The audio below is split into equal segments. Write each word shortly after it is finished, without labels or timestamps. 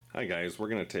Hi guys, we're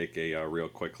going to take a real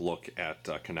quick look at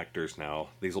connectors now.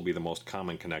 These will be the most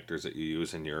common connectors that you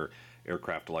use in your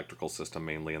aircraft electrical system,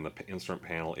 mainly in the instrument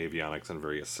panel, avionics, and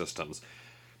various systems.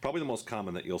 Probably the most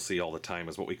common that you'll see all the time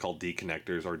is what we call D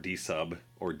connectors or Dsub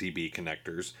or DB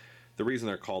connectors. The reason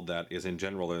they're called that is in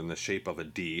general they're in the shape of a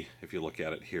D. If you look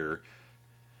at it here,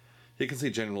 you can see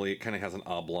generally it kind of has an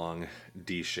oblong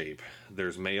D shape.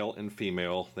 There's male and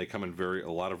female. They come in a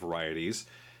lot of varieties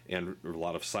and a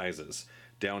lot of sizes.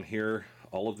 Down here,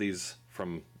 all of these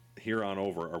from here on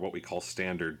over are what we call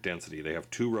standard density. They have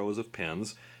 2 rows of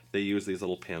pins. They use these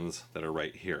little pins that are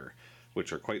right here,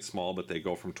 which are quite small, but they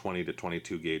go from 20 to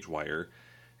 22 gauge wire,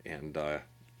 and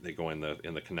they go in the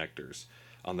connectors.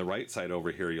 On the right side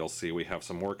over here, you'll see we have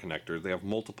some more connectors. They have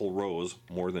multiple rows,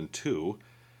 more than 2.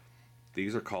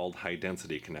 These are called high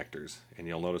density connectors, and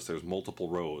you'll notice there's multiple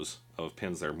rows of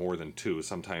pins there, more than 2,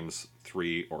 sometimes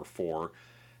 3 or 4,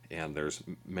 and there's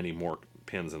many more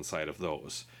pins inside of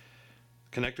those.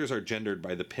 Connectors are gendered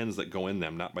by the pins that go in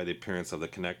them, not by the appearance of the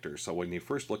connector. So when you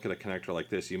first look at a connector like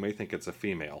this, you may think it's a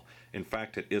female. In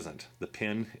fact, it isn't. The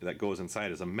pin that goes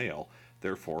inside is a male.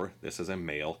 Therefore, this is a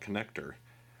male connector.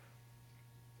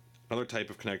 Another type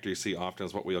of connector you see often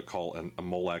is what we'll call a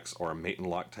Molex or a mate and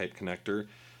lock type connector.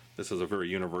 This is a very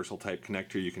universal type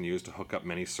connector you can use to hook up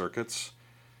many circuits.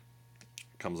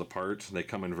 Comes apart. They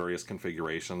come in various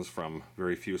configurations, from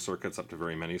very few circuits up to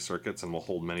very many circuits, and will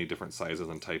hold many different sizes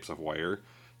and types of wire.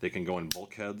 They can go in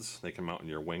bulkheads, they can mount in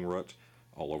your wing root,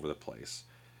 all over the place.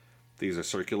 These are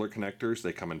circular connectors.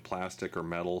 They come in plastic or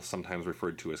metal, sometimes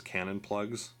referred to as cannon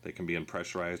plugs. They can be in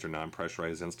pressurized or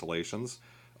non-pressurized installations.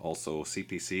 Also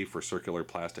CPC for circular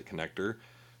plastic connector,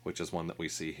 which is one that we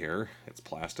see here. It's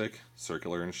plastic,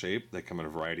 circular in shape. They come in a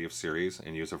variety of series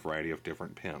and use a variety of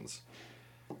different pins.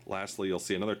 Lastly, you'll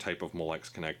see another type of Molex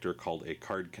connector called a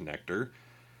card connector,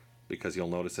 because you'll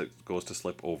notice it goes to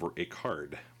slip over a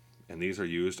card. And these are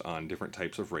used on different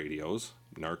types of radios,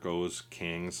 Narcos,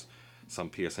 Kings, some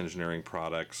PS Engineering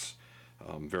products,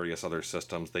 various other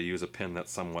systems. They use a pin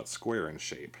that's somewhat square in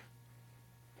shape.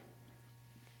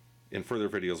 In further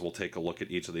videos, we'll take a look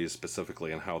at each of these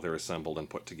specifically and how they're assembled and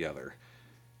put together.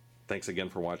 Thanks again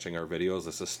for watching our videos.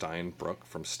 This is Steinbrook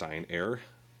from Steinair.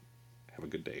 Have a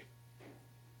good day.